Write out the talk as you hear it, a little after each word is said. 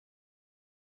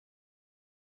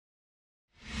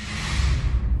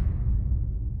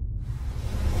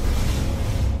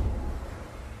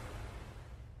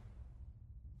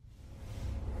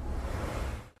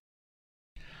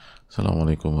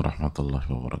Assalamualaikum warahmatullahi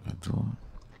wabarakatuh.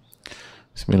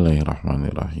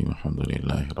 Bismillahirrahmanirrahim.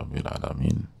 Alhamdulillahirabbil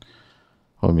alamin.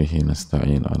 Wa bihi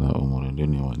nasta'in ala umuri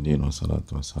dunya waddin.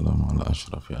 Wassalatu wassalamu ala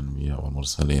asyrafil anbiya wal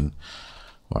mursalin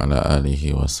wa ala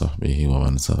alihi wa sahbihi wa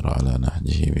man sara ala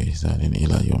nahjihi bi ihsanin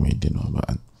ila yaumiddin wa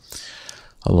ba'd.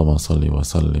 Allahumma salli wa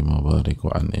sallim wa barik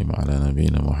wa an'im ala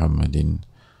nabiyyina Muhammadin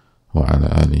wa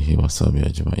ala alihi wa sahbihi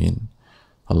ajma'in.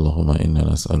 Allahumma inna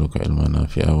nas'aluka ilman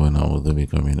nafi'a wa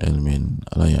na'udzubika min ilmin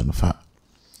la yanfa'.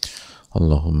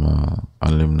 Allahumma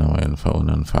 'allimna wa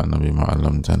yanfa'una anfa'na bima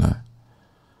 'allamtana.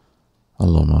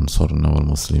 Allahumma ansurna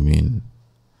wal muslimin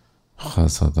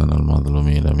khasatan al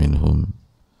madhlumin minhum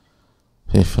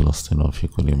fi Filastin wa fi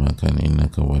kulli makan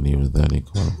innaka waliyyu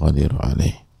dzalika wal qadiru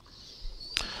 'alaih.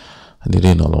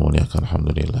 Hadirin Allah muliakan,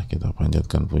 alhamdulillah kita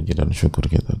panjatkan puji dan syukur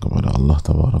kita kepada Allah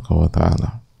tabaraka wa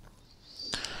ta'ala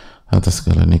atas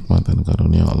segala nikmat dan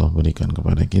karunia Allah berikan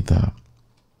kepada kita.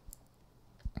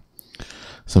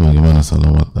 Sebagaimana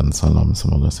salawat dan salam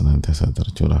semoga senantiasa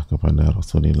tercurah kepada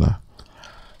Rasulullah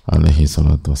alaihi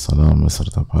salatu wassalam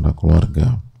beserta para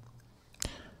keluarga,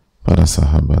 para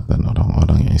sahabat dan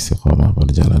orang-orang yang istiqomah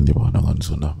berjalan di bawah naungan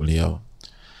sunnah beliau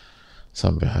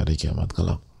sampai hari kiamat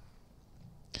kelak.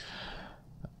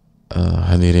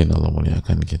 Hadirin Allah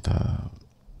muliakan, kita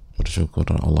bersyukur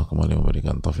Allah kembali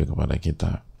memberikan taufik kepada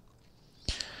kita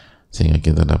sehingga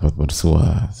kita dapat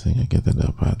bersua, sehingga kita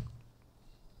dapat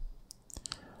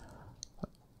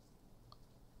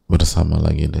bersama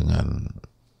lagi dengan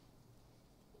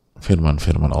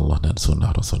firman-firman Allah dan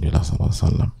sunnah Rasulullah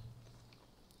SAW.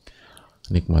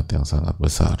 Nikmat yang sangat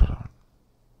besar,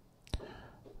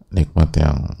 nikmat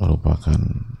yang merupakan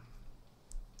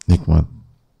nikmat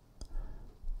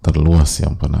terluas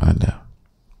yang pernah ada,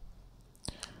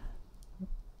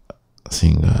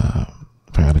 sehingga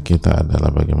PR kita adalah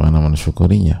bagaimana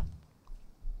mensyukurinya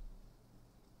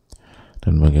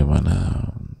dan bagaimana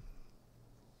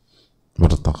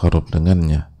bertakarub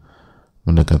dengannya,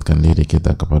 mendekatkan diri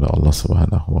kita kepada Allah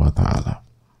Subhanahu wa ta'ala.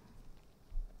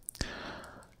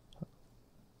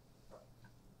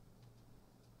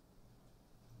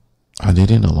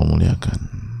 Hadirin Allah muliakan,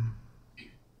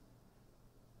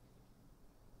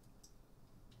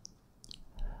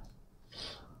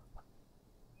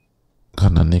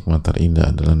 karena nikmat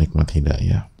terindah adalah nikmat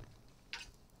hidayah.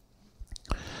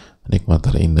 Nikmat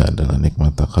terindah adalah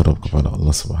nikmat takarub kepada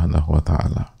Allah Subhanahu wa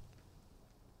ta'ala.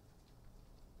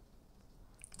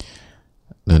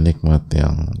 Dan nikmat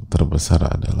yang terbesar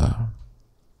adalah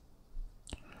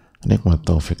nikmat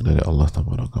taufik dari Allah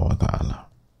Tabaraka wa ta'ala.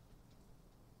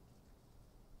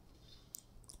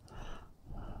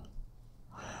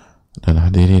 Dan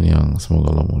hadirin yang semoga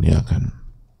Allah muliakan,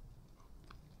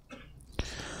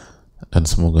 dan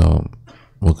semoga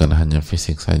bukan hanya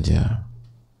fisik saja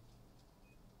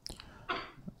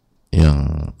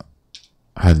yang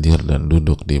hadir dan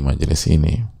duduk di majelis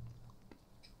ini,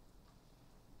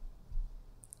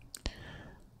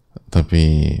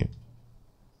 tapi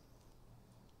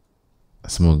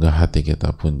semoga hati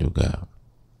kita pun juga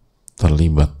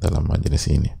terlibat dalam majelis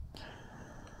ini.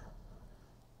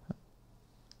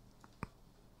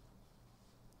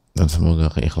 Dan semoga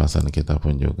keikhlasan kita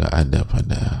pun juga ada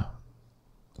pada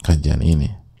kajian ini.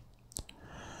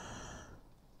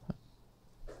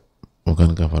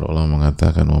 Bukankah para ulama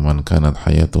mengatakan wa man kanat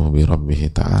hayatuhu bi rabbih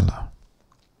ta'ala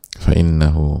fa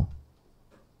innahu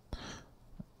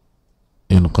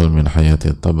yunqal min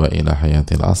hayati taba ila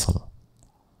hayati al-asl.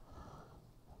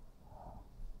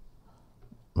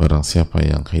 Barang siapa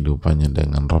yang kehidupannya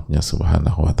dengan Rabbnya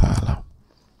Subhanahu wa ta'ala,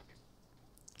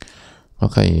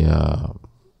 maka ia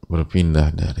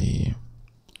berpindah dari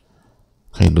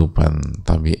kehidupan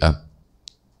tabiat,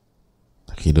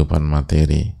 kehidupan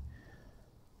materi,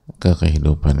 ke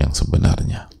kehidupan yang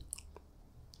sebenarnya.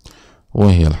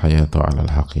 Wahiyal hayatu alal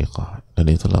haqiqah, dan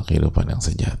itulah kehidupan yang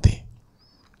sejati.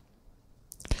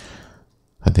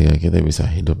 Ketika kita bisa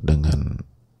hidup dengan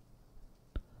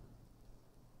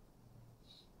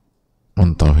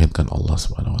mentauhidkan Allah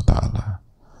Subhanahu wa ta'ala,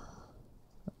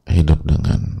 hidup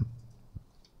dengan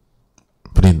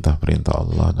perintah-perintah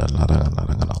Allah dan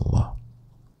larangan-larangan Allah,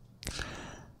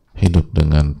 hidup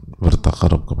dengan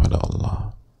bertakarub kepada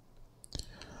Allah,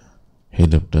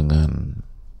 hidup dengan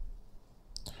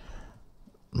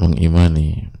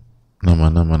mengimani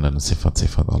nama-nama dan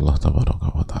sifat-sifat Allah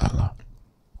Tabaraka wa ta'ala,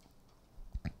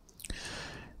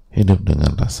 hidup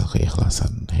dengan rasa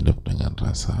keikhlasan, hidup dengan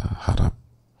rasa harap,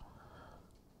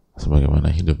 sebagaimana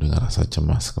hidup dengan rasa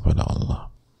cemas kepada Allah.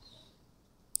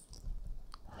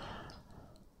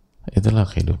 Itulah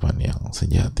kehidupan yang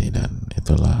sejati dan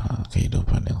itulah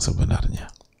kehidupan yang sebenarnya.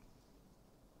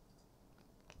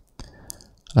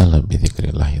 Ala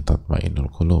bidzikrillahi tatmainnul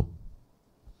qulub.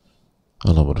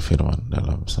 Allah berfirman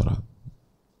dalam surat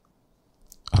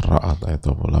Ar-Ra'd ayat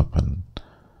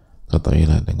 28,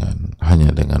 ketahuilah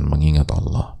hanya dengan mengingat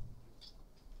Allah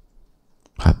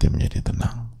hati menjadi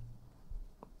tenang.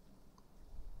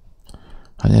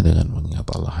 Hanya dengan mengingat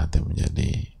Allah hati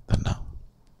menjadi tenang.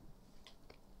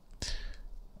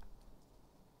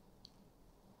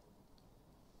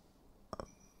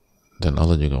 Dan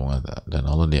Allah juga mengatakan, dan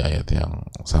Allah di ayat yang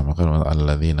sama kan,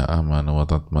 alladzina amanu wa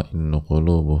tatma'innu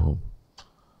qulubuhum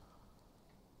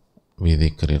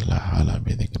bidzikrillah, ala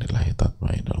bidzikrillah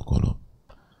tatma'innul qulub.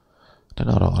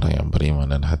 Dan orang-orang yang beriman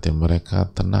dan hati mereka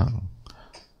tenang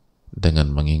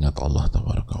dengan mengingat Allah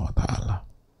tabaraka wa ta'ala,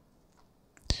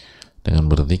 dengan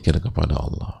berzikir kepada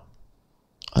Allah.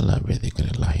 Ala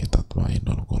bidzikrillah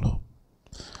tatma'innul qulub.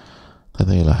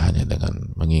 Katakanlah hanya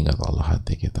dengan mengingat Allah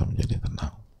hati kita menjadi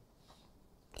tenang.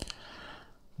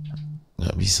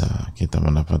 Gak bisa kita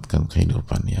mendapatkan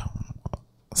kehidupan yang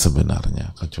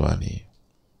sebenarnya kecuali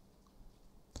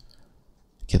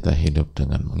kita hidup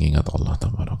dengan mengingat Allah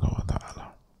tabaraka wa ta'ala.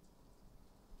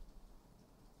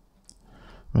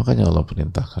 Makanya Allah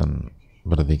perintahkan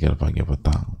berzikir pagi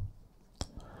petang.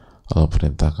 Allah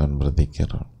perintahkan berzikir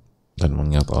dan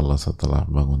mengingat Allah setelah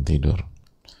bangun tidur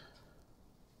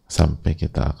sampai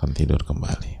kita akan tidur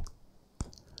kembali.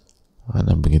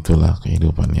 Karena begitulah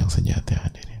kehidupan yang sejati,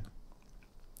 hadirin.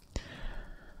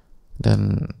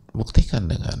 Dan buktikan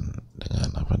dengan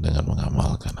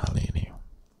mengamalkan hal ini.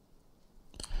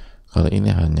 Kalau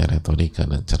ini hanya retorika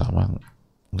dan ceramah,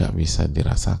 nggak bisa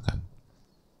dirasakan.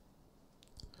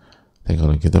 Tapi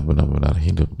kalau kita benar-benar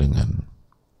hidup dengan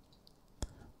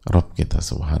Rabb kita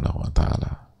Subhanahu wa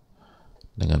ta'ala,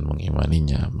 dengan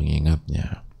mengimaninya,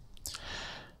 mengingatnya,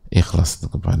 ikhlas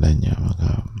kepadanya,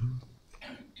 maka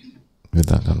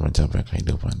kita akan mencapai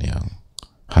kehidupan yang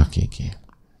hakiki.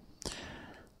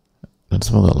 Dan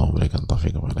semoga Allah memberikan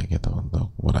taufik kepada kita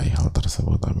untuk meraih hal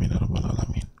tersebut. Amin ya rabbal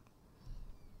alamin.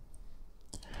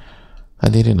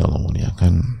 Hadirin Allah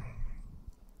muliakan,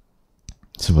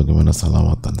 sebagaimana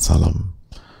salawat dan salam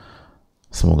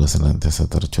semoga senantiasa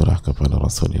tercurah kepada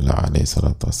Rasulullah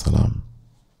SAW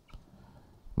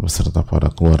beserta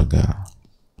para keluarga,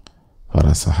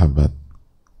 para sahabat,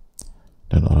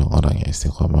 dan orang-orang yang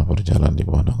istiqamah berjalan di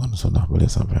bawah naungan sunnah beliau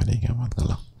sampai hari kiamat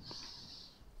kelak.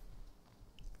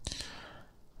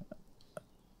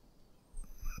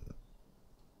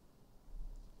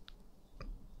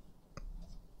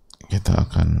 Kita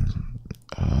akan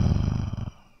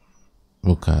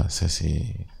buka sesi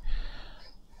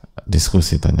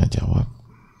diskusi tanya jawab,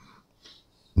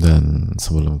 dan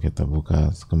sebelum kita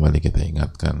buka, kembali kita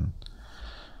ingatkan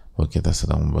bahwa kita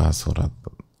sedang membahas surat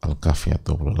Al-Kahfi ayat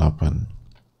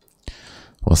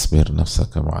 28. Wasbir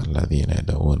nafsaka ma'al ladzina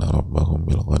yad'una rabbahum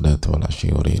bil ghadati wal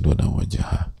 'ashyi yuriduna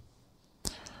wajhah.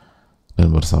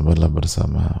 Dan bersabarlah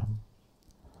bersama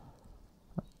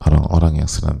orang-orang yang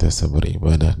senantiasa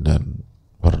beribadah dan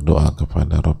berdoa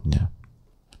kepada Rabbnya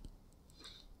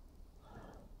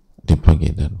di pagi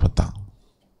dan petang.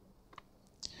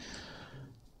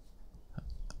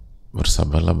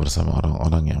 Bersabarlah bersama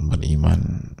orang-orang yang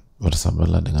beriman,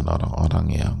 bersabarlah dengan orang-orang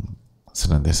yang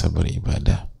senantiasa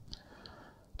beribadah,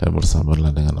 dan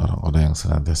bersabarlah dengan orang-orang yang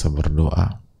senantiasa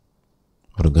berdoa,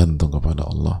 bergantung kepada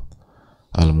Allah,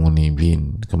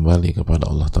 al-munibin, kembali kepada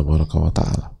Allah tabaraka wa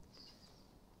ta'ala.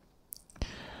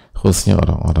 Khususnya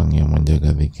orang-orang yang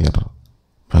menjaga zikir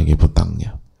pagi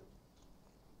petangnya.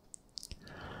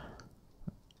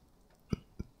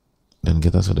 Dan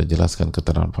kita sudah jelaskan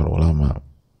keterangan para ulama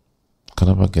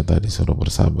kenapa kita disuruh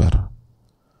bersabar.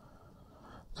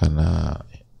 Karena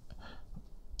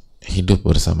hidup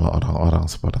bersama orang-orang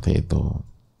seperti itu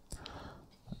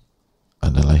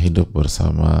adalah hidup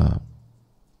bersama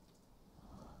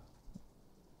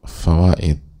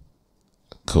fawaid,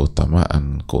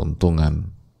 keutamaan,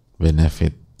 keuntungan,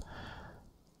 benefit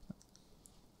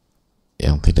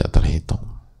yang tidak terhitung,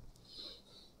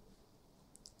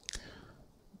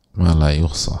 ma la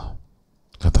yuhsah,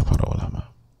 kata para ulama.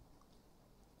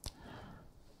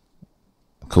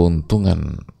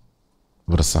 Keuntungan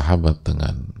bersahabat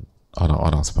dengan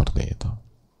orang-orang seperti itu.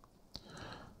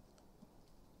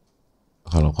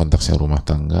 Kalau konteksnya rumah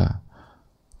tangga,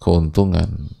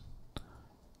 keuntungan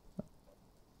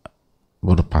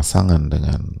berpasangan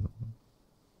dengan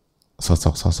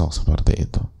sosok-sosok seperti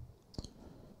itu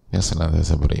yang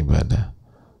senantiasa beribadah,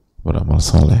 beramal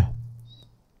soleh,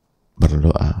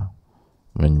 berdoa,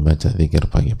 membaca zikir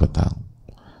pagi petang,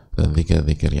 dan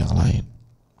zikir-zikir yang lain,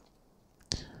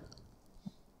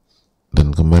 dan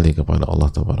kembali kepada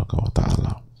Allah tabaraka wa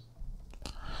ta'ala.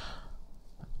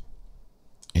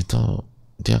 Itu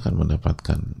dia akan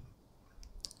mendapatkan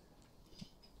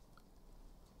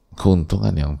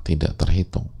keuntungan yang tidak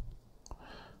terhitung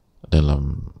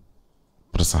dalam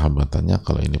persahabatannya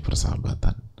kalau ini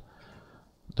persahabatan,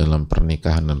 dalam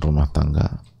pernikahan dan rumah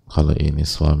tangga kalau ini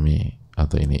suami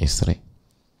atau ini istri,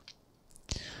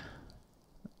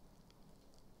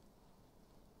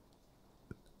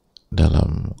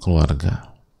 dalam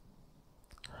keluarga,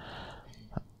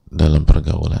 dalam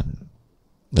pergaulan,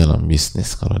 dalam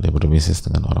bisnis kalau dia berbisnis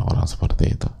dengan orang-orang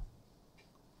seperti itu.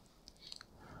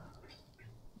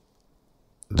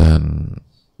 Dan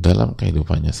dalam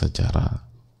kehidupannya secara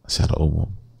umum,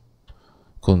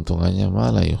 keuntungannya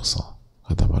malah yuhsa,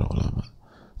 kata para ulama,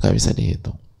 gak bisa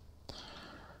dihitung.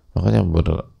 Makanya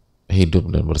hidup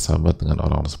dan bersahabat dengan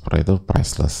orang seperti itu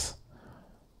priceless,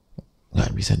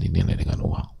 gak bisa dinilai dengan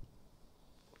uang.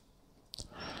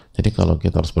 Jadi kalau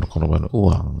kita harus berkorban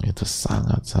uang, itu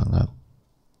sangat-sangat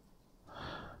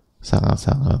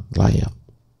layak,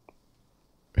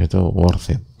 itu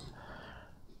worth it.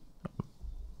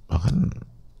 Bahkan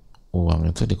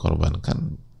uang itu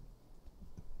dikorbankan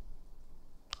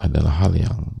adalah hal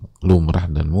yang lumrah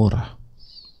dan murah,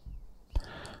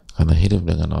 karena hidup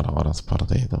dengan orang-orang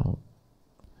seperti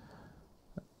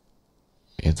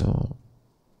itu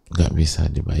gak bisa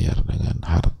dibayar dengan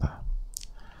harta.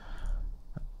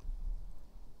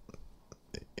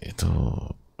 Itu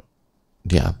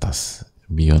di atas,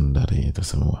 beyond dari itu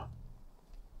semua.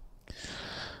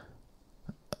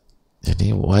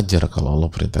 Jadi wajar kalau Allah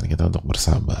perintah kita untuk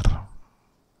bersabar,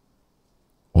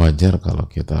 wajar kalau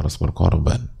kita harus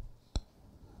berkorban,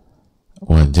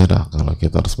 wajar kalau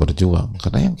kita harus berjuang,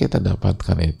 karena yang kita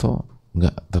dapatkan itu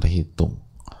nggak terhitung.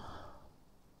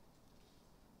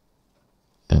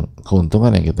 Yang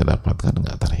keuntungan yang kita dapatkan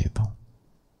nggak terhitung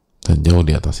dan jauh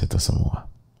di atas itu semua.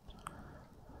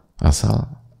 Asal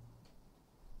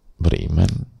beriman,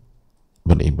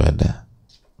 beribadah,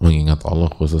 mengingat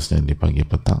Allah khususnya di pagi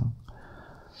petang,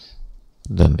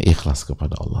 dan ikhlas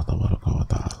kepada Allah Tabaraka wa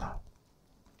Ta'ala.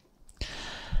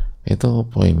 Itu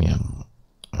poin yang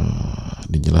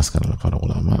dijelaskan oleh para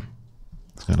ulama.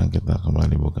 Sekarang kita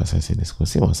kembali buka sesi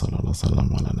diskusi.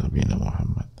 Wassalamualaikum warahmatullahi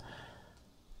wabarakatuh.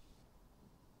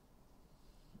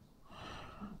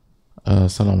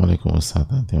 Assalamualaikum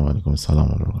Ustadz. Waalaikumsalam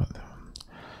warahmatullahi wabarakatuh.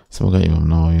 Semoga Imam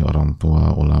Nawawi, orang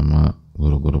tua, ulama,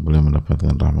 guru-guru beliau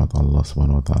mendapatkan rahmat Allah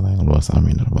Subhanahu wa Ta'ala yang luas.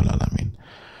 Amin ya rabbal alamin.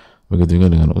 Begitu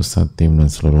juga dengan Ustadz, tim, dan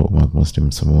seluruh umat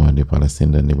muslim semua di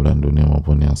Palestina dan di belahan dunia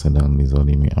maupun yang sedang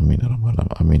dizalimi. Amin ya rabbal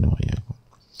alamin. Amin wa iyyakum.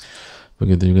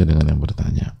 Begitu juga dengan yang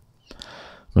bertanya.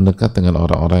 Mendekat dengan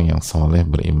orang-orang yang soleh,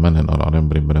 beriman, dan orang-orang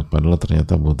yang beribadah kepada Allah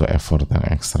ternyata butuh effort yang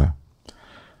ekstra.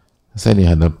 Saya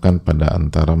dihadapkan pada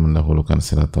antara mendahulukan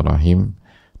silaturahim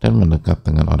dan mendekat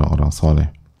dengan orang-orang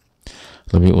soleh.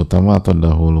 Lebih utama atau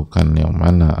dahulukan yang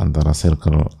mana antara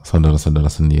circle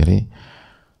saudara-saudara sendiri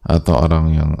atau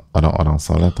orang-orang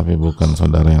soleh tapi bukan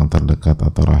saudara yang terdekat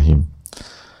atau rahim?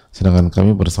 Sedangkan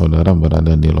kami bersaudara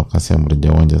berada di lokasi yang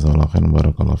berjauhan. Jazakallahu khairan,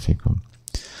 barakallahu fikum.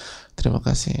 Terima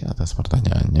kasih atas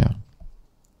pertanyaannya.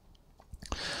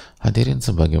 Hadirin,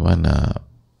 sebagaimana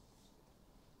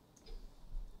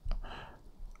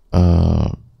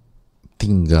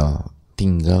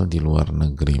tinggal di luar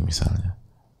negeri misalnya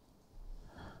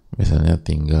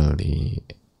tinggal di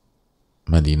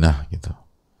Madinah gitu,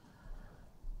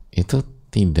 itu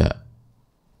tidak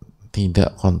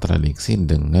kontradiksi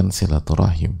dengan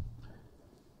silaturahim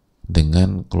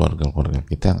dengan keluarga-keluarga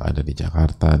kita yang ada di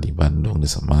Jakarta, di Bandung, di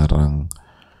Semarang,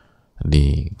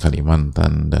 di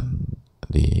Kalimantan, dan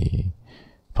di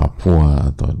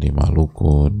Papua atau di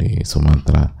Maluku, di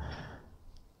Sumatera.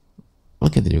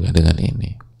 Begitu juga dengan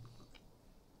ini.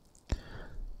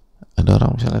 Ada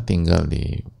orang misalnya tinggal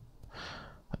di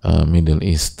Middle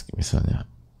East misalnya,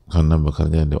 karena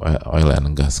bekerja di oil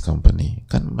and gas company,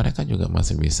 kan mereka juga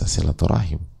masih bisa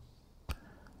silaturahim.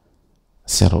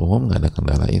 Secara umum nggak ada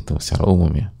kendala itu, secara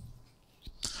umum ya.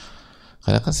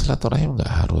 Karena kan silaturahim nggak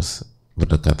harus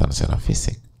berdekatan secara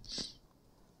fisik.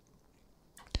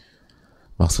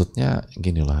 Maksudnya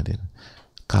gini loh hadir,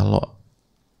 kalau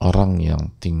orang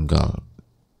yang tinggal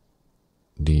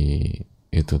di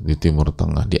Timur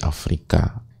Tengah, di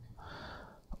Afrika,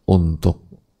 untuk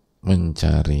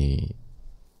mencari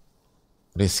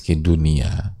rezeki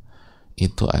dunia,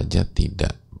 itu aja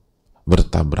tidak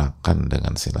bertabrakan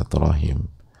dengan silaturahim,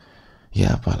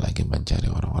 ya apalagi mencari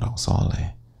orang-orang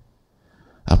soleh,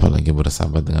 apalagi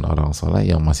bersahabat dengan orang soleh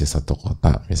yang masih satu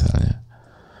kota misalnya,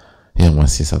 yang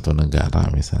masih satu negara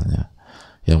misalnya,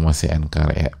 yang masih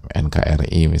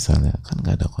NKRI misalnya, kan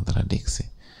nggak ada kontradiksi.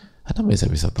 Anda bisa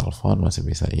telepon, masih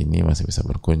bisa ini, masih bisa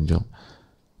berkunjung,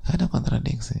 nggak ada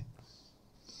kontradiksi.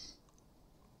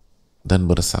 dan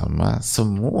bersama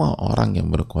semua orang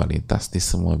yang berkualitas di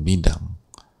semua bidang.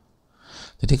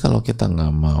 Jadi kalau kita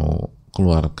nggak mau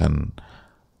keluarkan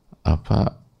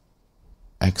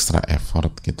extra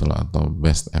effort gitu loh, atau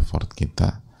best effort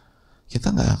kita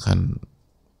nggak akan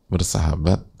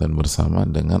bersahabat dan bersama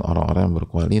dengan orang-orang yang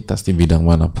berkualitas di bidang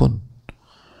manapun.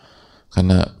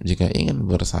 Karena jika ingin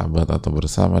bersahabat atau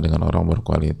bersama dengan orang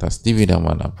berkualitas di bidang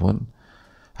manapun,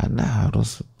 Anda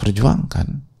harus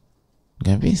perjuangkan.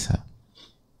 Nggak bisa.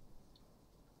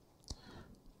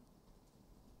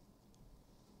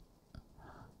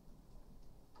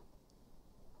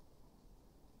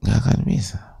 Nggak akan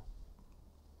bisa.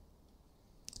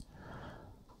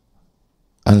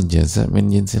 Al-jaza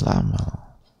min jinsil amal.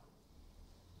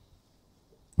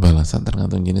 Balasan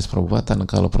tergantung jenis perbuatan.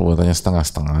 Kalau perbuatannya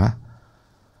setengah-setengah,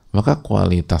 maka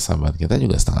kualitas sahabat kita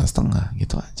juga setengah-setengah,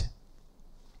 gitu aja.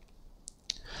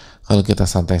 Kalau kita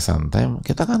santai-santai,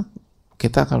 kita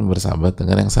akan bersahabat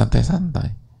dengan yang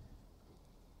santai-santai.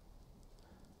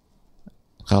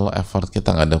 Kalau effort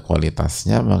kita nggak ada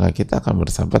kualitasnya, maka kita akan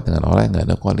bersahabat dengan orang yang nggak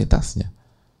ada kualitasnya.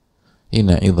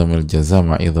 Inna idhamil jaza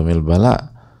ma'idhamil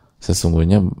bala.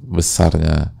 Sesungguhnya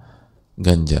besarnya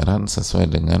ganjaran sesuai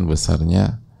dengan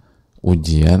besarnya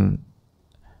ujian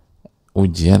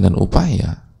dan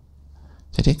upaya.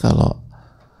 Jadi kalau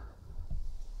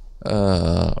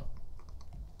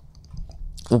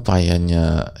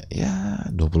upayanya ya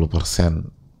 20%,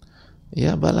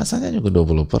 ya balasannya juga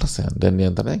 20%, dan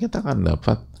diantaranya kita akan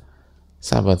dapat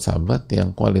sahabat-sahabat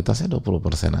yang kualitasnya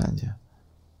 20% aja.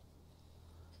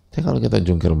 Jadi kalau kita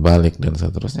jungkir balik dan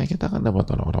seterusnya, kita akan dapat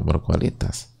orang-orang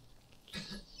berkualitas.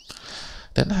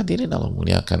 Dan hadirin Allah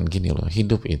muliakan, gini loh,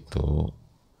 hidup itu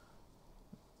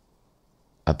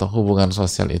atau hubungan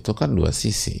sosial itu kan dua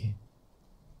sisi.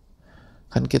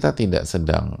 Kan kita tidak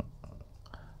sedang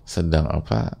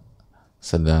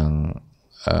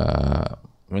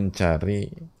mencari,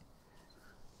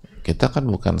 kita kan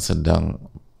bukan sedang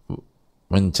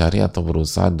mencari atau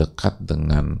berusaha dekat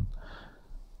dengan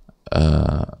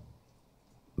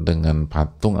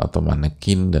patung atau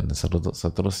manekin dan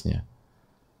seterusnya.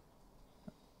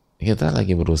 Kita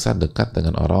lagi berusaha dekat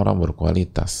dengan orang-orang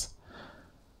berkualitas.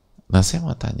 Nah, saya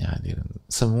mau tanya hadirin,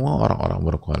 semua orang-orang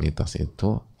berkualitas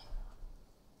itu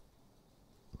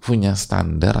punya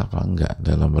standar apa enggak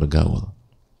dalam bergaul?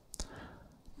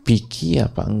 Picky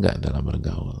apa enggak dalam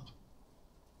bergaul?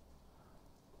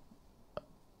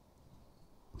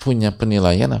 Punya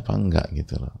penilaian apa enggak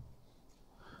gitu loh?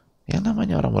 Yang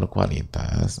namanya orang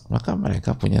berkualitas, maka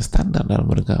mereka punya standar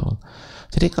dalam bergaul.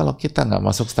 Jadi kalau kita nggak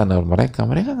masuk standar mereka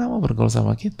nggak mau bergaul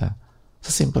sama kita.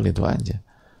 Sesimpel itu aja.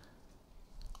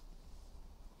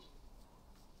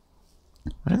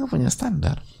 Mereka punya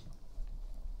standar.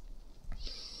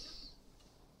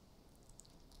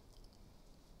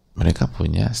 Mereka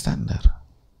punya standar.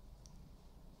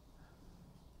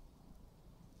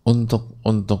 Untuk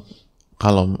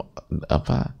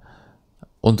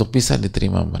untuk bisa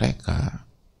diterima mereka,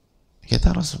 kita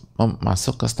harus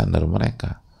masuk ke standar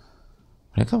mereka.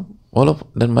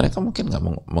 Dan mereka mungkin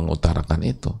nggak mengutarakan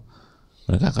itu.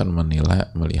 Mereka akan menilai,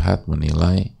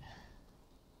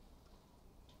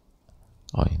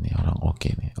 oh ini orang oke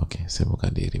nih, oke, saya buka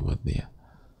diri buat dia.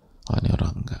 Oh ini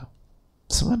orang enggak.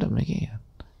 Semua demikian.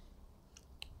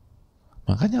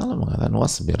 Makanya Allah mengatakan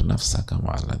wasbir nafsaka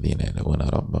ma'alladzina yad'una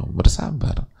rabbahum,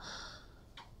 bersabar.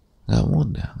 Nggak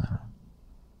mudah.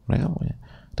 Mereka punya.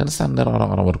 Dan standar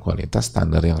orang-orang berkualitas,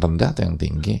 standar yang rendah atau yang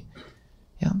tinggi?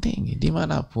 Yang tinggi,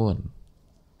 dimanapun.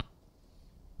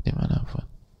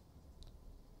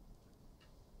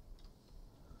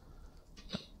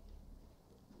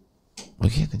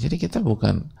 Begitu. Jadi kita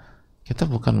bukan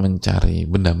mencari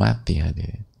benda mati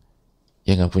hadirin,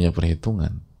 yang nggak punya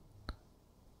perhitungan.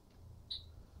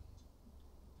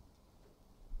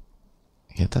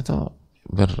 Kita tuh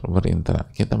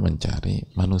berinteraksi, kita mencari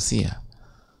manusia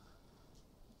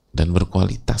dan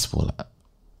berkualitas pula,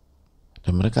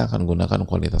 dan mereka akan gunakan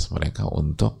kualitas mereka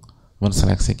untuk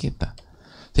menseleksi kita.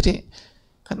 Jadi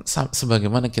kan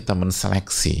sebagaimana kita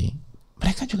menseleksi,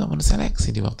 mereka juga menseleksi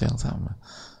di waktu yang sama,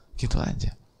 gitu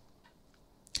aja.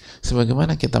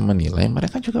 Sebagaimana kita menilai,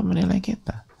 mereka juga menilai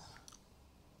kita.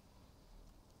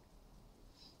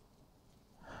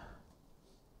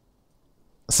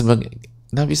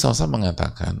 Nabi SAW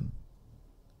mengatakan,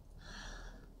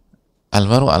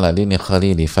 Al-maru ala dini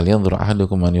khalili falyanzur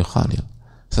ahadukum man yukhalil.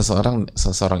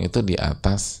 Seseorang itu di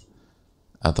atas,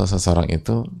 atau seseorang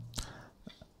itu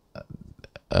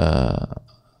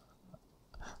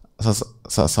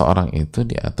seseorang itu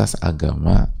di atas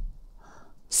agama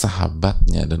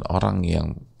sahabatnya dan orang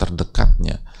yang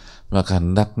terdekatnya. Maka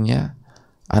hendaknya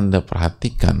Anda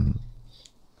perhatikan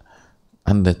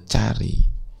Anda cari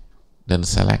dan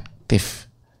selektif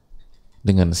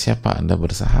dengan siapa Anda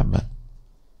bersahabat.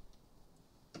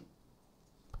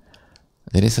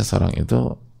 Jadi seseorang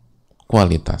itu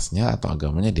kualitasnya atau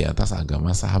agamanya di atas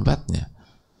agama sahabatnya,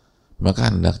 maka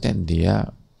hendaknya dia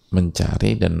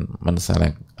mencari dan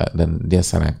dia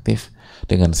selektif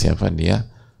dengan siapa dia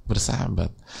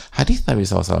bersahabat. Hadis Nabi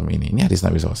SAW ini hadis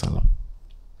Nabi SAW.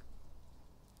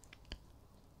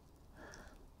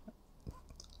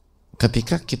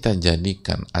 Ketika kita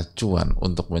jadikan acuan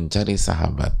untuk mencari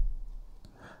sahabat,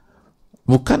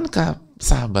 bukankah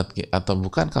sahabat atau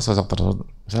bukankah sosok tersebut,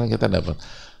 misalnya kita dapat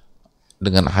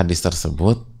dengan hadis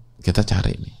tersebut, kita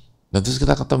cari nih, dan terus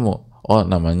kita ketemu, oh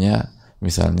namanya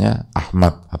misalnya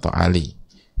Ahmad atau Ali,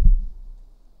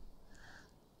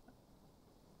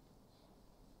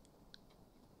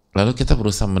 lalu kita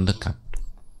berusaha mendekat,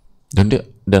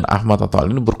 dan Ahmad atau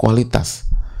Ali ini berkualitas.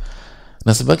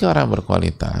 Nah, sebagai orang yang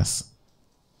berkualitas,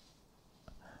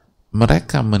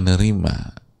 mereka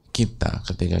menerima kita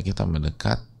ketika kita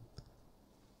mendekat.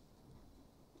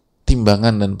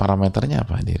 Timbangan dan parameternya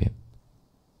apa, hadirin?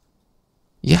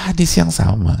 Ya hadis yang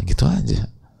sama, gitu aja.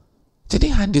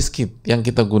 Jadi hadis yang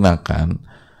kita gunakan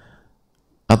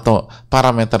atau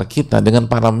parameter kita dengan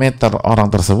parameter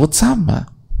orang tersebut sama.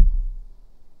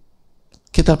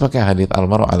 Kita pakai hadis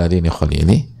almaru ala dini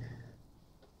khalili,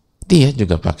 dia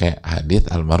juga pakai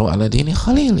hadis almaru ala dini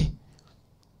khalili.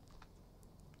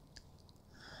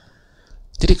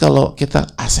 Jadi kalau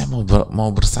kita saya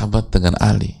mau bersahabat dengan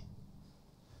Ali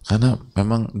karena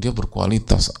memang dia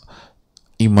berkualitas,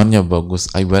 imannya bagus,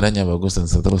 ibadahnya bagus, dan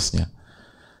seterusnya,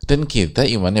 dan kita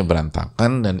imannya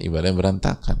berantakan dan ibadahnya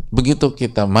berantakan, begitu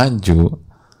kita maju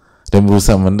dan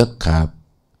berusaha mendekat,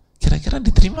 kira-kira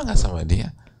diterima nggak sama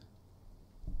dia?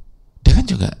 Dia kan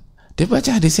juga, dia baca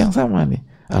hadis yang sama nih,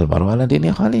 almaru ala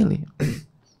dini khalili.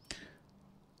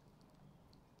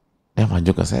 Yang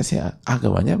maju ke saya sih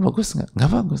agamanya bagus nggak?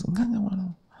 Nggak bagus,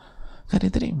 nggak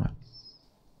diterima.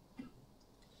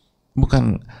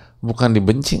 Bukan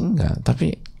dibenci, enggak,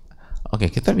 tapi oke,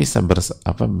 kita bisa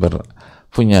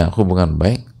punya hubungan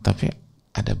baik, tapi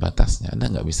ada batasnya.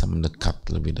 Anda nggak bisa mendekat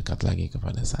lebih dekat lagi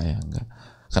kepada saya, enggak.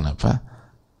 Kenapa?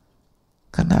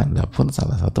 Karena Anda pun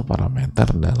salah satu parameter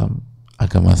dalam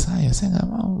agama saya nggak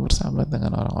mau bersahabat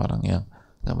dengan orang-orang yang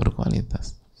nggak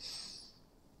berkualitas.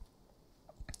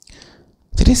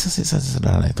 Jadi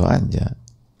sederhana itu aja.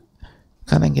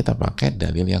 Karena yang kita pakai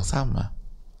dalil yang sama.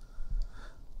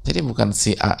 Jadi bukan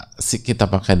si kita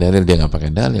pakai dalil, dia nggak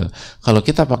pakai dalil. Kalau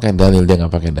kita pakai dalil, dia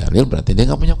nggak pakai dalil, berarti dia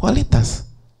nggak punya kualitas.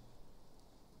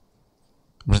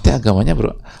 Berarti agamanya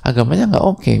nggak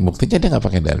oke. Buktinya dia nggak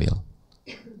pakai dalil.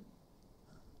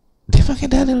 Dia pakai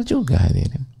dalil juga,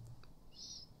 hadirin.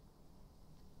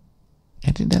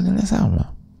 Jadi dalilnya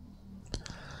sama.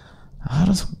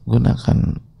 Harus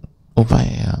gunakan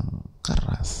upaya yang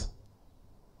keras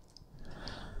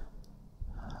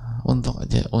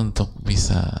untuk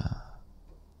bisa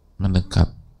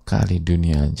mendekat kali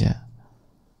dunia aja.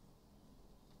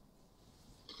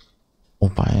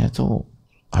 Upaya tuh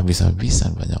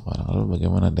habis-habisan banyak orang. Lalu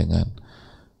bagaimana dengan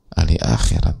ahli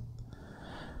akhirat?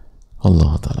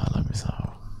 Allah ta'ala alam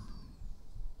bisawab.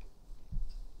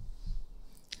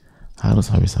 Harus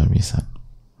habis-habisan,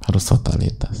 harus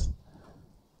totalitas,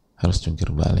 harus jungkir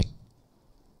balik,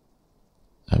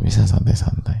 gak bisa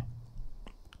santai-santai,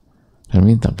 dan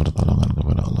minta pertolongan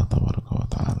kepada Allah Tabaraka wa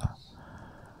Ta'ala.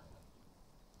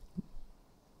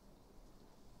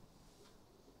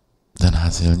 Dan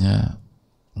hasilnya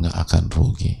gak akan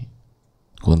rugi,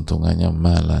 keuntungannya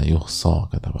malah yuhsa,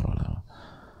 kata para ulama,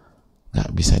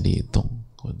 gak bisa dihitung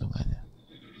keuntungannya,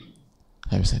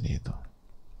 gak bisa dihitung.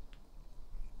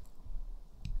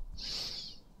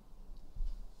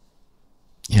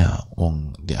 Ya,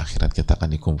 di akhirat kita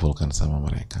akan dikumpulkan sama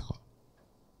mereka kok.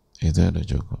 Itu udah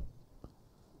cukup.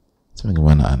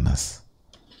 Sebagaimana Anas,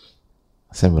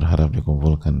 saya berharap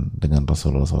dikumpulkan dengan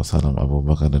Rasulullah SAW, Abu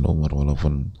Bakar dan Umar,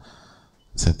 walaupun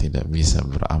saya tidak bisa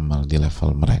beramal di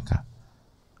level mereka.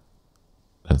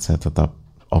 Dan saya tetap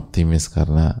optimis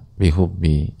karena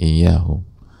bihubbi iyahum,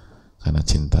 karena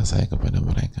cinta saya kepada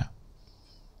mereka.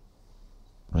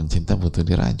 Dan cinta butuh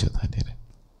dirajut, hadirin.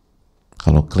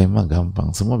 Kalau klaim mah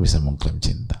gampang, semua bisa mengklaim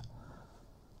cinta.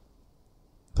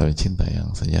 Tapi cinta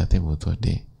yang sejati butuh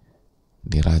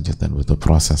dirajut dan butuh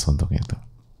proses untuk itu.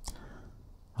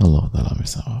 Allah ta'ala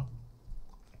bisawab.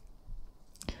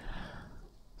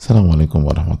 Assalamualaikum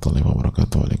warahmatullahi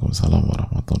wabarakatuh. Waalaikumsalam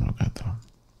warahmatullahi wabarakatuh.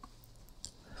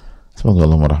 Semoga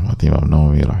Allah merahmati Imam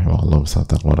Nawawi rahimahullah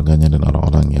beserta keluarganya dan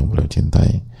orang-orang yang beliau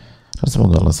cintai. Dan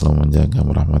semoga Allah selalu menjaga,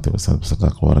 merahmati Ustadz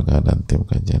beserta keluarga dan tim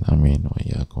kajian. Amin wa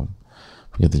iyyakum.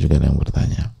 Begitu juga yang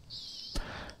bertanya.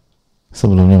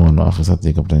 Sebelumnya mohon maaf Ustadz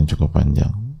jika pertanyaan cukup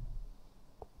panjang.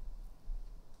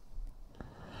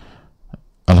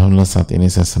 Alhamdulillah saat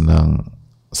ini saya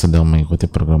sedang mengikuti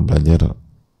program belajar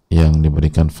yang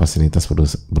diberikan fasilitas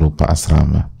berupa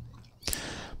asrama.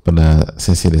 Pada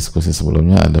sesi diskusi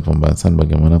sebelumnya ada pembahasan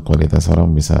bagaimana kualitas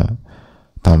orang bisa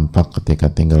tampak ketika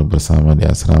tinggal bersama di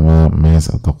asrama, mes,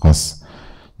 atau kos.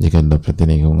 Jika dapati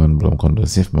lingkungan belum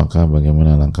kondusif, maka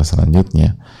bagaimana langkah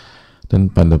selanjutnya? Dan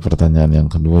pada pertanyaan yang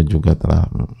kedua juga telah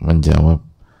menjawab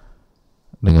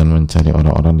dengan mencari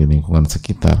orang-orang di lingkungan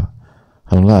sekitar.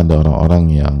 Alhamdulillah ada orang-orang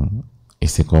yang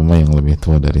istiqomah yang lebih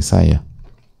tua dari saya.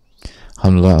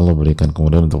 Alhamdulillah Allah berikan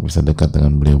kemudahan untuk bisa dekat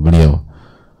dengan beliau-beliau.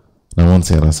 Namun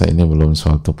saya rasa ini belum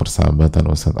suatu persahabatan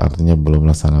Ustadz, artinya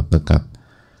belumlah sangat dekat.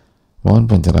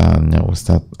 Mohon pencerahannya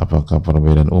Ustadz, apakah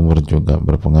perbedaan umur juga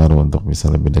berpengaruh untuk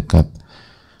bisa lebih dekat?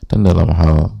 Dan dalam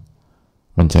hal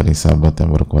mencari sahabat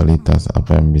yang berkualitas,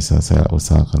 apa yang bisa saya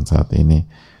usahakan saat ini?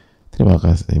 Terima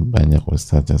kasih banyak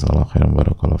Ustadz. Jazakallahu khairan,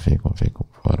 barakallahu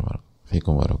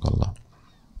fikum barakallah.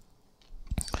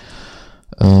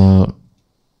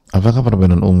 Apakah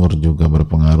perbedaan umur juga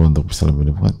berpengaruh untuk bisa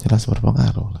lebih dekat? Jelas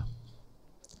berpengaruh lah.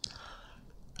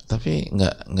 Tapi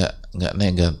nggak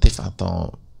negatif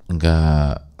atau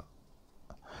nggak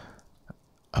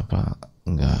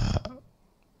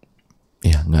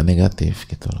negatif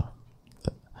gitu loh.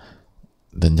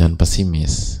 Dan jangan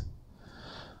pesimis.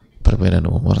 Perbedaan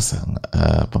umur sangat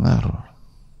pengaruh.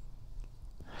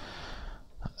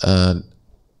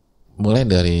 Mulai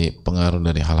dari pengaruh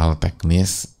dari hal-hal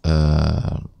teknis,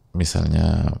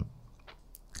 misalnya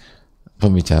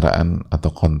pembicaraan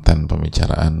atau konten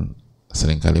pembicaraan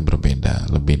seringkali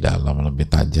berbeda, lebih dalam, lebih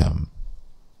tajam.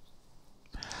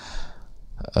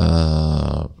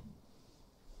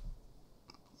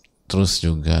 Terus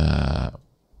juga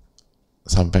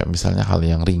sampai misalnya hal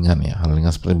yang ringan ya, hal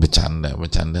ringan seperti bercanda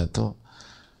tuh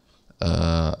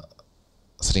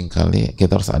seringkali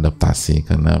kita harus adaptasi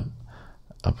karena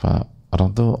orang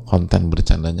tuh konten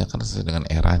bercandanya kan sesuai dengan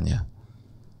eranya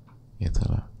gitu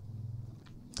loh,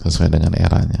 sesuai dengan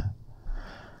eranya.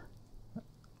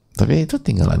 Tapi itu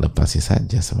tinggal adaptasi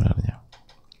saja sebenarnya.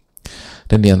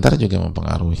 Dan diantara juga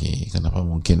mempengaruhi kenapa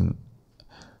mungkin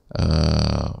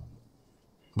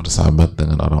bersahabat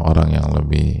dengan orang-orang yang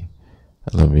lebih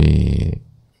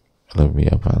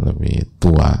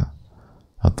tua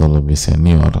atau lebih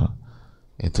senior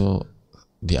itu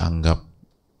dianggap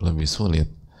lebih sulit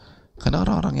karena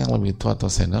orang-orang yang lebih tua atau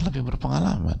senior lebih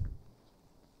berpengalaman,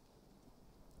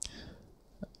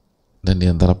 dan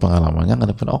diantara pengalamannya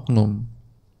ngadepin oknum.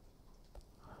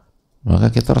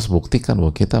 Maka kita harus buktikan bahwa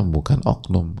kita bukan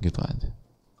oknum, gitu aja.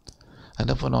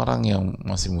 Adapun orang yang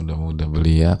masih muda-muda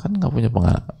belia kan nggak punya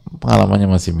pengalamannya,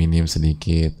 masih minim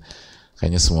sedikit,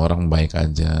 kayaknya semua orang baik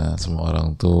aja, semua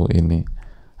orang tuh ini.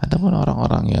 Adapun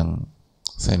orang-orang yang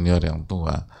senior yang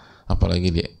tua, apalagi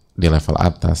di level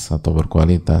atas atau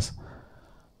berkualitas,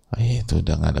 itu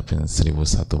udah ngadepin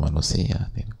 1001 manusia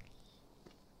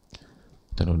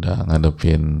dan udah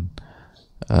ngadepin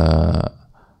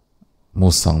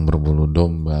musang berbulu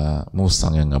domba,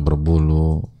 musang yang nggak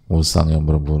berbulu, musang yang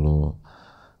berbulu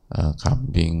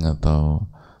kambing atau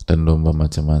dan domba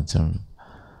macam-macam.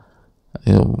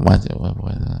 Itu macam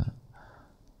apa?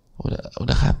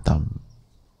 Udah khatam.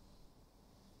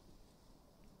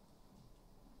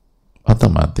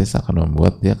 Otomatis akan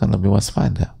membuat dia akan lebih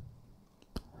waspada.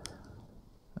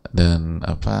 Dan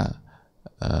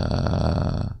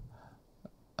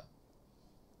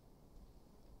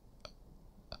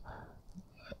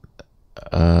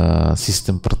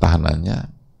sistem pertahanannya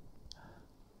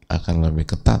akan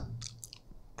lebih ketat,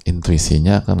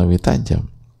 intuisinya akan lebih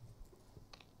tajam.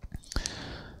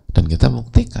 Dan kita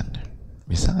buktikan,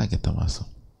 bisa nggak kita masuk?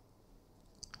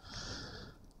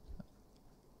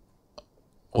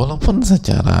 Walaupun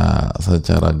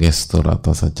secara gestur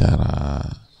atau secara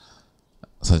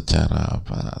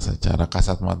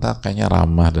kasat mata kayaknya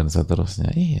ramah dan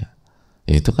seterusnya, iya,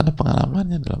 ya itu karena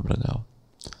pengalamannya dalam bergaul.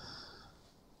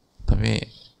 Tapi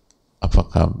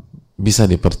apakah bisa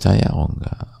dipercaya? Oh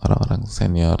enggak. Orang-orang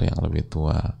senior yang lebih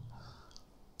tua,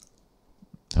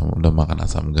 yang udah makan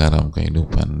asam garam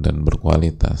kehidupan dan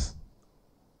berkualitas,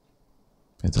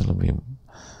 itu lebih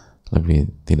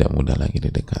tidak mudah lagi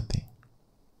didekati.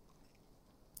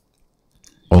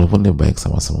 Walaupun dia baik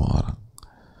sama semua orang,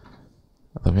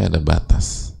 tapi ada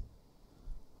batas.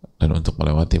 Dan untuk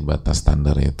melewati batas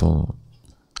standar itu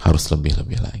harus lebih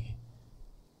lagi.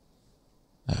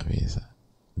 Nggak bisa.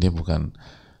 Dia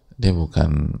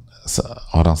bukan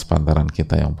orang sepantaran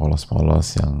kita yang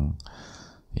polos-polos, yang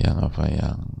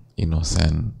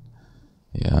inosen,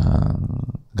 yang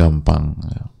gampang.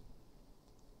 Ya.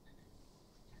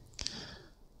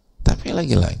 Tapi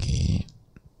lagi-lagi,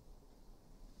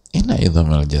 inna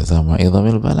idhamil jazama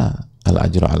idhamil bala, al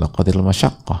ajru ala qadiril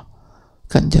masyaqqah,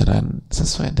 ganjaran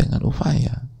sesuai dengan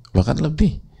upaya, bahkan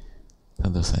lebih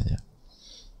tentu saja,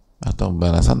 atau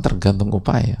balasan tergantung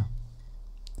upaya.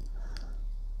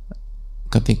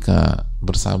 Ketika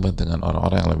bersahabat dengan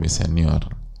orang-orang yang lebih senior,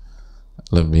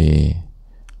 lebih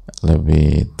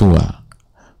tua,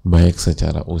 baik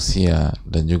secara usia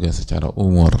dan juga secara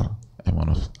umur,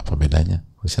 apa bedanya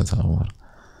usia sama umur?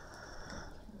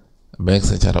 Baik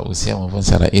secara usia maupun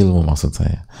secara ilmu, maksud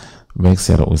saya, baik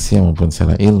secara usia maupun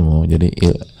secara ilmu. Jadi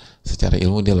secara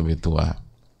ilmu dia lebih tua,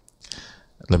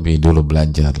 lebih dulu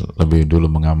belajar, lebih dulu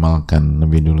mengamalkan,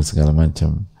 lebih dulu segala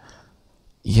macam.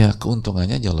 Ya,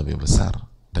 keuntungannya jauh lebih besar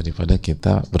daripada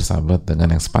kita bersahabat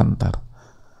dengan yang sepantar.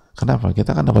 Kenapa?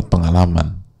 Kita akan dapat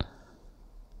pengalaman,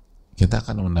 kita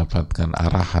akan mendapatkan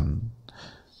arahan,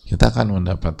 kita akan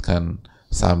mendapatkan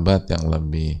sahabat yang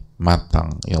lebih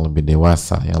matang, yang lebih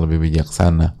dewasa, yang lebih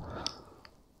bijaksana,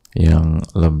 yang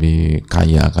lebih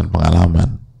kaya akan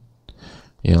pengalaman,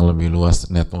 yang lebih luas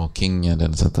networkingnya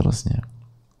dan seterusnya.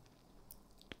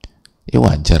 Ya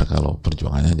wajar kalau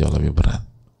perjuangannya jauh lebih berat.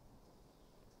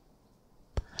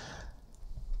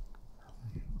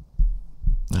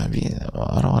 Tapi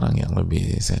orang-orang yang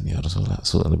lebih senior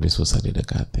lebih susah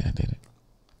didekati, hadirin.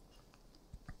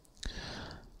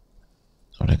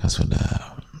 Mereka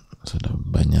sudah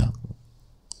banyak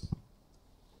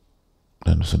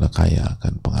dan sudah kaya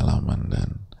akan pengalaman dan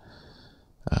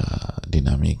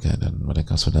dinamika, dan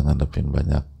mereka sudah ngadepin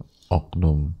banyak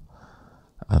oknum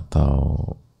atau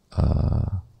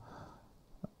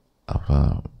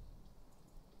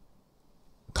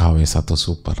KW satu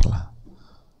super lah,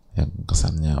 yang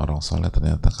kesannya orang soleh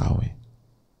ternyata KW.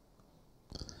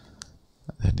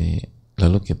 Jadi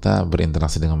lalu kita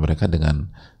berinteraksi dengan mereka dengan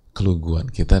keluguan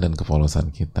kita dan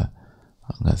kepolosan kita.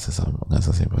 Nggak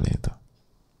sesimpel itu.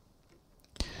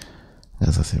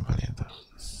 Nggak sesimpel itu.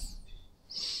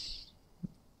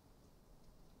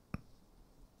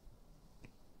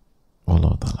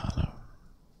 Wallahu ta'ala alam.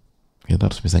 Kita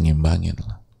harus bisa ngimbangin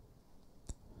lah.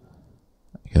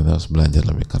 Kita harus belajar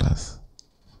lebih keras.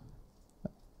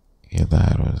 Kita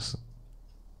harus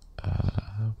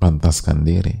pantaskan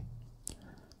diri,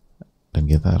 dan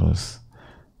kita harus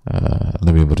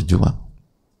lebih berjuang,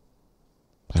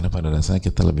 karena pada dasarnya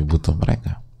kita lebih butuh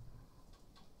mereka.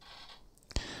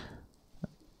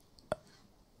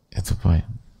 Itu poin.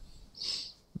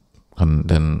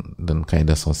 Dan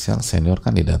kaidah sosial, senior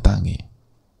kan didatangi,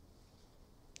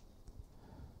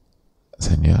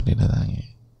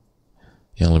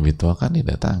 yang lebih tua kan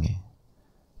didatangi.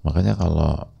 Makanya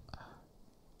kalau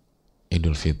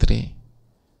Idul Fitri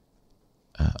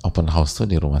open house tuh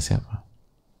di rumah siapa?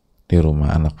 Di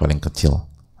rumah anak paling kecil?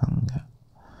 Enggak.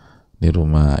 Di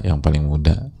rumah yang paling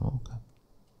muda? Bukan.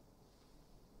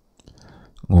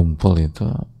 Ngumpul itu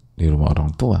di rumah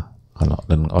orang tua. Kalau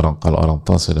orang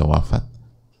tua sudah wafat,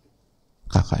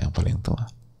 kakak yang paling tua.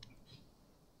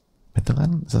 Itu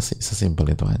kan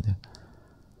sesimpel itu aja.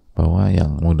 Bahwa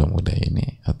yang muda-muda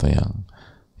ini atau yang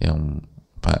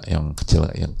kecil,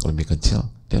 yang lebih kecil,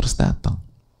 dia harus datang.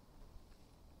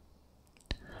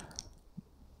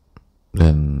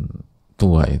 Dan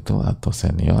tua itu atau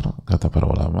senior, kata para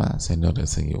ulama, senior dari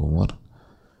segi umur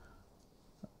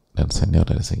dan senior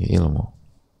dari segi ilmu.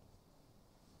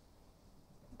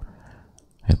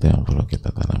 Itu yang perlu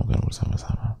kita tanamkan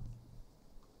bersama-sama.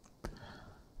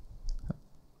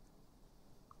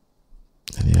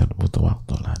 Jadi butuh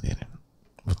waktu lah, hadirin.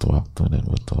 Butuh waktu dan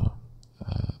butuh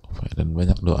upaya, dan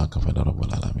banyak doa kepada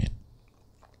Rabbul Alamin.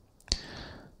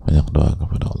 Banyak doa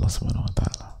kepada Allah Subhanahu wa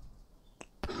ta'ala.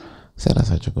 Saya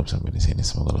rasa cukup sampai di sini.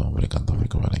 Semoga Allah memberikan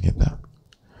taufik kepada kita,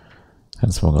 dan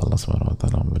semoga Allah Subhanahu wa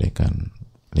ta'ala memberikan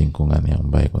lingkungan yang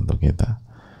baik untuk kita,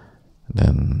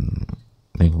 dan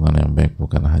lingkungan yang baik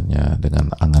bukan hanya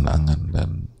dengan angan-angan dan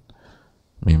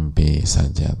mimpi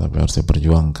saja, tapi harus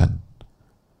diperjuangkan,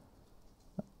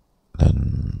 dan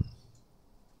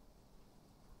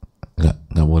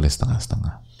nggak boleh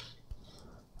setengah-setengah.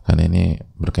 Karena ini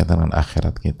berkaitan dengan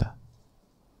akhirat kita,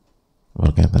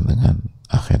 berkaitan dengan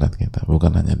akhirat kita,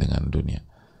 bukan hanya dengan dunia.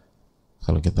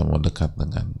 Kalau kita mau dekat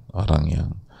dengan orang yang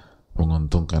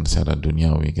menguntungkan secara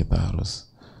duniawi, kita harus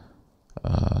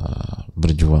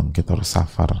berjuang, kita harus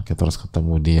safar, kita harus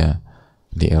ketemu dia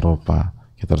di Eropa,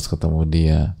 kita harus ketemu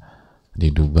dia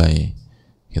di Dubai,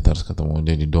 kita harus ketemu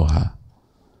dia di Doha,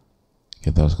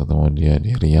 kita harus ketemu dia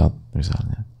di Riyadh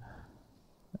misalnya,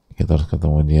 kita harus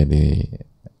ketemu dia di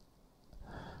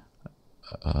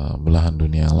belahan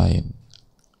dunia yang lain,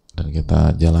 dan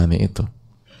kita jalani itu.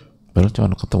 Baru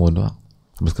cuma ketemu doang,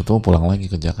 habis ketemu pulang lagi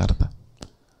ke Jakarta.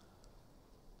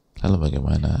 Lalu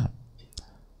bagaimana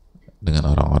dengan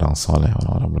orang-orang soleh,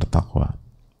 orang-orang bertakwa,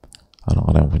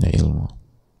 orang-orang yang punya ilmu,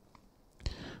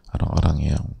 orang-orang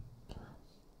yang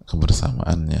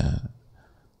kebersamaannya,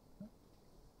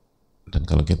 dan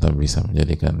kalau kita bisa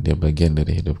menjadikan dia bagian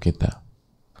dari hidup kita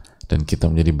dan kita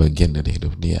menjadi bagian dari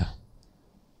hidup dia,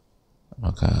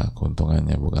 maka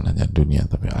keuntungannya bukan hanya dunia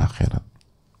tapi akhirat.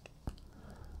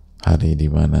 Hari di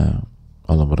mana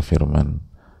Allah berfirman,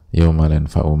 yauma la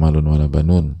yanfa'u malun wala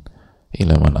banun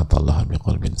illa man atallaha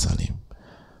biqalbin salim.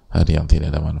 Hari yang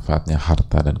tidak ada manfaatnya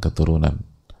harta dan keturunan.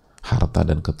 Harta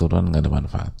dan keturunan nggak ada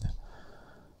manfaatnya.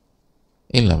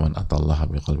 Illa man atallaha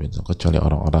biqalbin salim, kecuali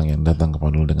orang-orang yang datang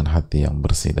kepada Allah dengan hati yang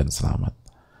bersih dan selamat.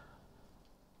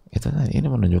 Ini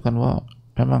menunjukkan bahwa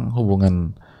memang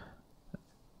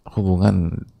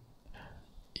hubungan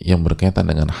yang berkaitan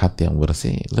dengan hati yang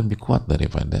bersih lebih kuat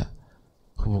daripada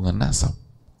hubungan nasab.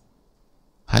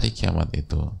 Hari kiamat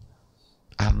itu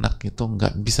anak itu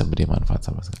nggak bisa beri manfaat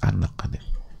sama sekali. Anak kan ya,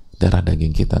 darah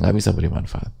daging kita nggak bisa beri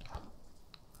manfaat.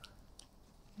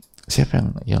 Siapa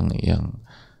yang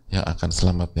akan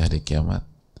selamat di hari kiamat?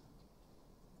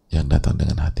 Yang datang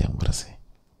dengan hati yang bersih,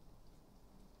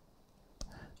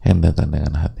 yang datang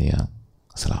dengan hati yang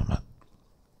selamat.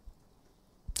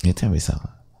 Itu yang bisa,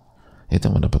 itu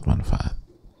yang mendapat manfaat.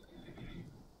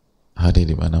 Hari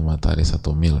di mana matahari 1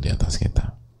 mil di atas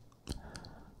kita,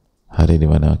 hari di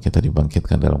mana kita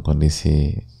dibangkitkan dalam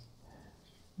kondisi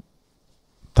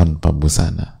tanpa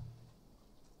busana,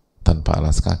 tanpa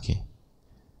alas kaki.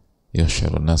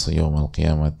 Yuhsyarun nasu yawmal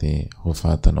qiyamati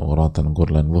hufatan uratan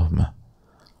gurlan buhmah.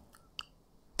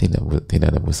 Tidak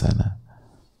ada busana,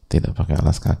 tidak pakai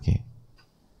alas kaki,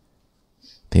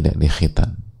 tidak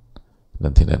dikhitan,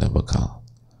 dan tidak ada bekal.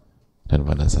 Dan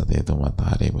pada saat itu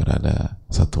matahari berada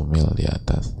 1 mil di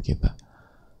atas kita.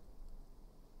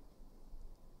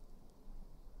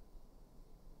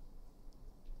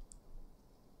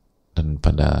 Dan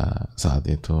pada saat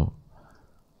itu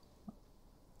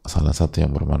salah satu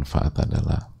yang bermanfaat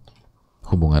adalah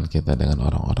hubungan kita dengan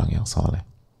orang-orang yang soleh.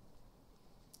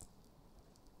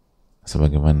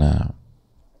 Sebagaimana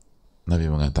Nabi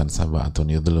mengatakan,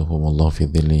 sab'atun yudhilluhumullahu fi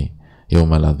dhilli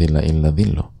yawma la dhilla illa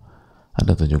dhilluh.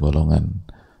 Ada 7 golongan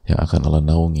yang akan Allah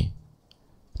naungi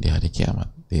di hari kiamat,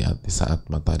 di saat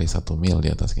matahari 1 mil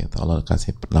di atas kita. Allah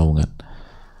kasih naungan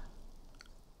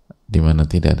di mana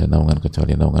tidak ada naungan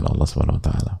kecuali naungan Allah Subhanahu wa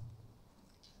taala.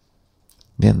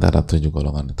 Di antara 7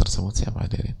 golongan tersebut siapa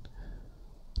hadirin?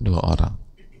 2 orang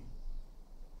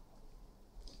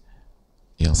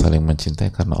yang saling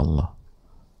mencintai karena Allah.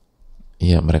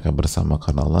 Iya, mereka bersama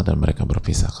karena Allah dan mereka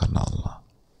berpisah karena Allah.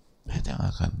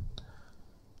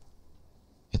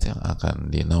 Itu yang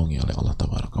akan dinaungi oleh Allah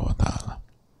Tabaraka wa Ta'ala.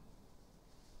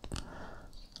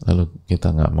 Lalu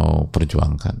kita nggak mau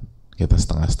perjuangkan, kita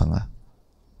setengah-setengah,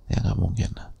 ya nggak mungkin.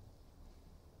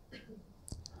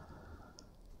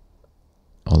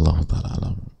 Allah Ta'ala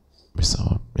alam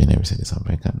bisawab. Ini bisa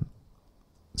disampaikan.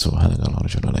 Subhanallah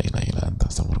wa